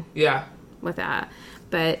again. Yeah. With that.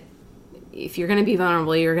 But if you're going to be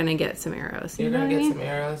vulnerable, you're going to get some arrows. You're going to get some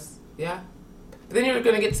arrows. Yeah. But then you're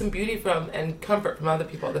going to get some beauty from and comfort from other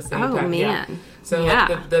people at the same time. Oh, man. Yeah. So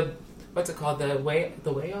like the what's it called? The way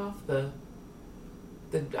off? The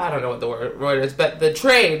I don't know what the word is, but the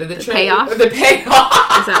payoff? The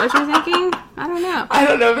payoff. Is that what you're thinking? I don't know. I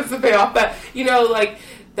don't know if it's the payoff, but like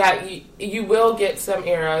that you will get some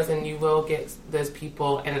arrows and you will get those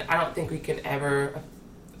people, and I don't think we can ever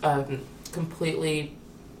completely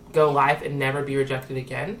go life and never be rejected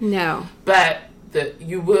again. No. But there's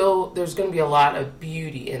going to be a lot of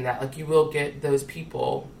beauty in that. Like you will get those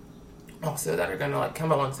people also that are going to like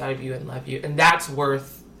come alongside of you and love you, and that's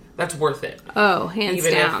worth it. Oh, hands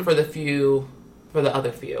down. Even if for the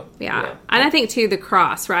other few. Yeah. And I think too the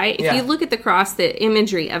cross, right? If you look at the cross, the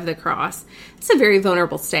imagery of the cross, it's a very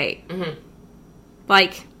vulnerable state.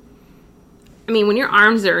 Like, I mean, when your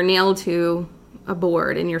arms are nailed to a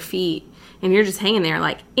board and your feet and you're just hanging there,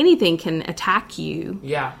 like anything can attack you.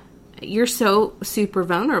 Yeah. You're so super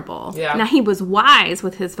vulnerable. Yeah. Now, he was wise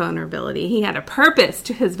with his vulnerability. He had a purpose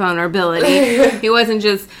to his vulnerability. He wasn't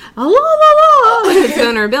just, with his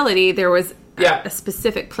vulnerability. There was a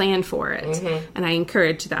specific plan for it. And I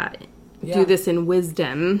encourage that. Yeah. Do this in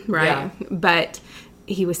wisdom, right? Yeah. But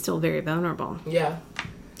he was still very vulnerable. Yeah.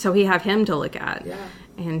 So we have him to look at. Yeah.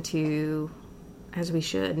 And to, as we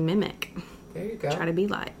should, mimic. There you go. Try to be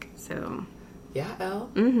like. So. Yeah, Elle.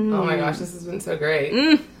 Oh my gosh, this has been so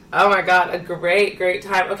great. Oh my God, a great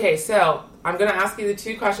time. Okay, so I'm going to ask you the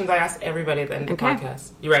 2 questions I ask everybody at the end of the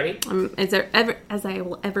podcast. You ready? As I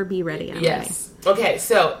will ever be ready. I'm yes. Ready. Okay,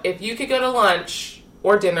 so if you could go to lunch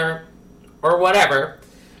or dinner or whatever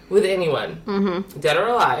with anyone, dead or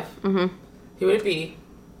alive, who would it be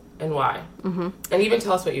and why? And even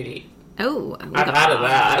tell us what you'd eat. Oh, I'm out of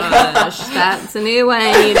that. Gosh, that's a new one.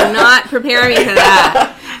 You did not prepare me for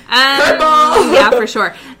that. Yeah, for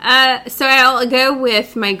sure. So I'll go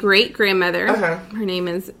with my great-grandmother. Her name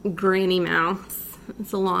is Granny Mouse.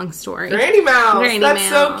 It's a long story. Granny Mouse. That's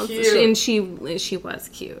so cute. And she was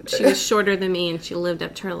cute. She was shorter than me, and she lived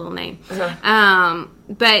up to her little name.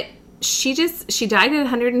 But she died at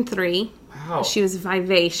 103. Wow. She was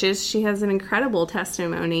vivacious. She has an incredible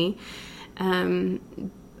testimony.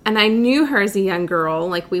 And I knew her as a young girl.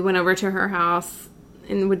 Like, we went over to her house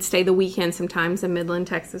and would stay the weekend sometimes in Midland,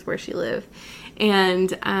 Texas, where she lived. And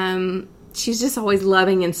she's just always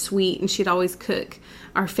loving and sweet, and she'd always cook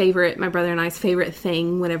my brother and I's favorite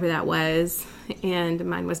thing, whatever that was. And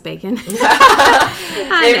mine was bacon.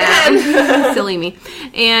 I know. Silly me.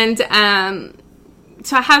 And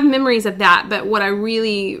so I have memories of that, but what I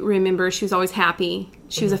really remember, she was always happy.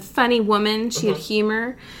 She was a funny woman. She had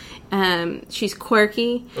humor. She's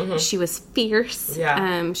quirky. She was fierce.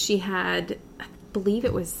 Yeah. She had, I believe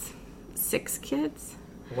it was 6 kids.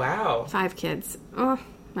 Wow. 5 kids. Oh,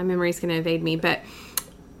 my memory's going to evade me, but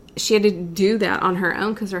she had to do that on her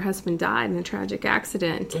own because her husband died in a tragic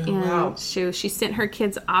accident. And so she sent her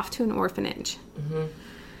kids off to an orphanage.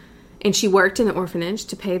 And she worked in the orphanage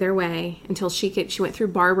to pay their way until she went through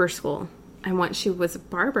barber school. And once she was a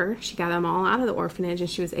barber, she got them all out of the orphanage, and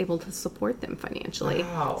she was able to support them financially.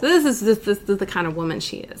 Wow. So this is the kind of woman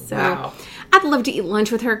she is. So I'd love to eat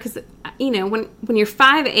lunch with her because, you know, when you're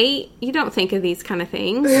 5'8", you don't think of these kind of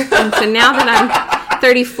things. And so now that I'm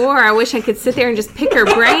 34, I wish I could sit there and just pick her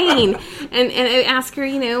brain and ask her,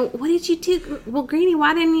 you know, what did you do? Well, Granny,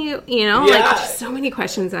 why didn't you, like just so many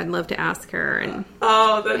questions I'd love to ask her. And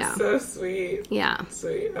that's so sweet. Yeah.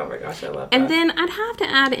 Sweet. Oh my gosh, I love that. And then I'd have to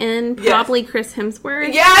add in probably Chris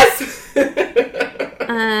Hemsworth. Yes!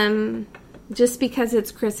 Just because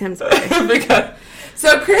it's Chris Hemsworth.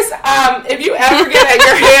 So Chris, if you ever get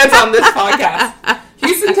your hands on this podcast,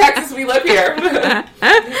 Houston, Texas, we live here.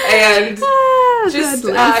 And just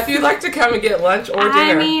if you'd like to come and get lunch or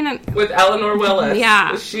dinner with Eleanor Willis,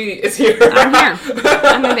 she is here. I'm here.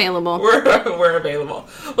 I'm available. We're available.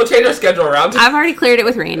 We'll change our schedule around. I've already cleared it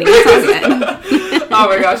with Randy. It's all good. Oh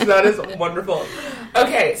my gosh, that is wonderful.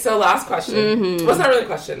 Okay, so last question. Well, it's not really a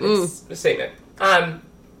question. It's a statement.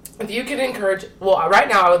 If you could encourage... Well, right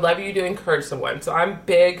now, I would love you to encourage someone. So I'm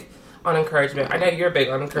big on encouragement. I know you're big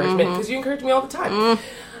on encouragement because you encourage me all the time.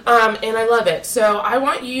 And I love it. So I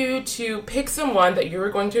want you to pick someone that you're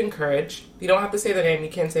going to encourage. You don't have to say their name. You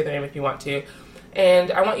can say their name if you want to.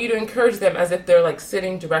 And I want you to encourage them as if they're, like,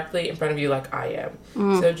 sitting directly in front of you like I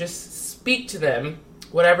am. So just speak to them,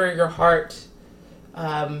 whatever your heart...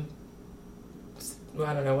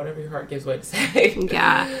 I don't know, whatever your heart gives way to say.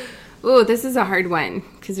 Yeah. Ooh, this is a hard one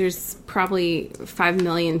because there's probably 5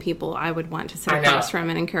 million people I would want to sit across from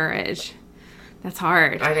and encourage. That's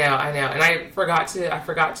hard. I know. And I forgot to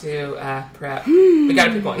prep. We got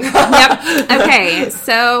to pick one. Yep. Okay.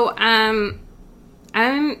 So, I'm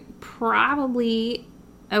probably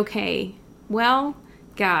okay. Well,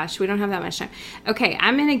 gosh, we don't have that much time. Okay,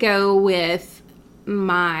 I'm going to go with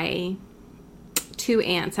my 2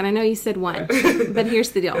 aunts. And I know you said one, but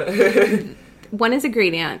here's the deal. One is a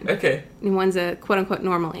great aunt. Okay. And one's a quote-unquote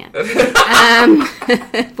normal aunt.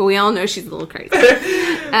 But we all know she's a little crazy.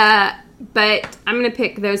 But I'm going to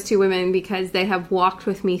pick those 2 women because they have walked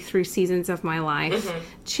with me through seasons of my life,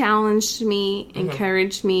 challenged me,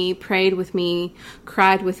 encouraged me, prayed with me,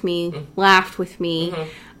 cried with me, laughed with me,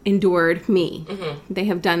 endured me. They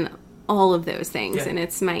have done all of those things. Yeah. And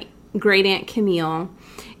it's my great aunt Camille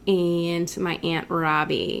and my Aunt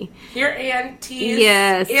Robbie. Your aunties.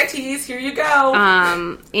 Yes. Aunties, here you go.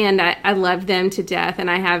 And I love them to death,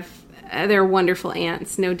 and they're wonderful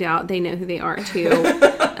aunts, no doubt. They know who they are, too.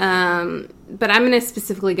 But I'm going to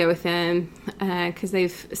specifically go with them because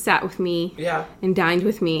they've sat with me and dined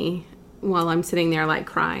with me while I'm sitting there, like,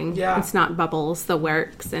 crying. Yeah. It's not Bubbles, the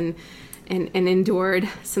works, and endured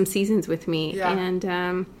some seasons with me. Yeah. And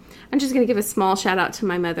I'm just going to give a small shout out to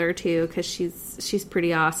my mother, too, because she's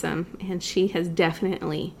pretty awesome. And she has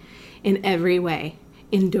definitely, in every way,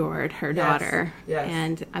 endured her daughter. Yes.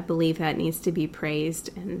 And I believe that needs to be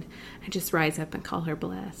praised. And I just rise up and call her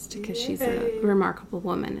blessed because she's a remarkable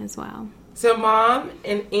woman as well. So Mom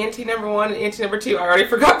and Auntie number 1 and Auntie number 2, I already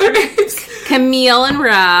forgot their names. Camille and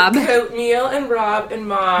Rob. Camille and Rob and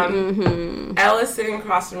Mom. Ella's sitting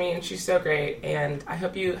across from me, and she's so great. And I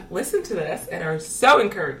hope you listen to this and are so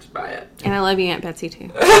encouraged by it. And I love you, Aunt Betsy, too.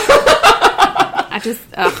 I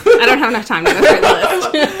don't have enough time to go through the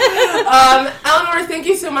list. Eleanor, thank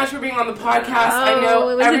you so much for being on the podcast. I know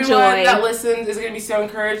it was everyone a joy. that listens is going to be so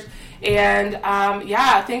encouraged. And,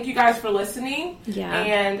 thank you guys for listening. Yeah.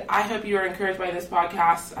 And I hope you are encouraged by this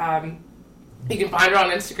podcast. You can find her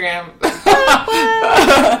on Instagram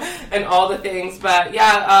and all the things. But,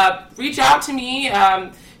 reach out to me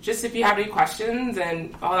just if you have any questions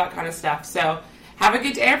and all that kind of stuff. So, have a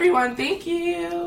good day, everyone. Thank you.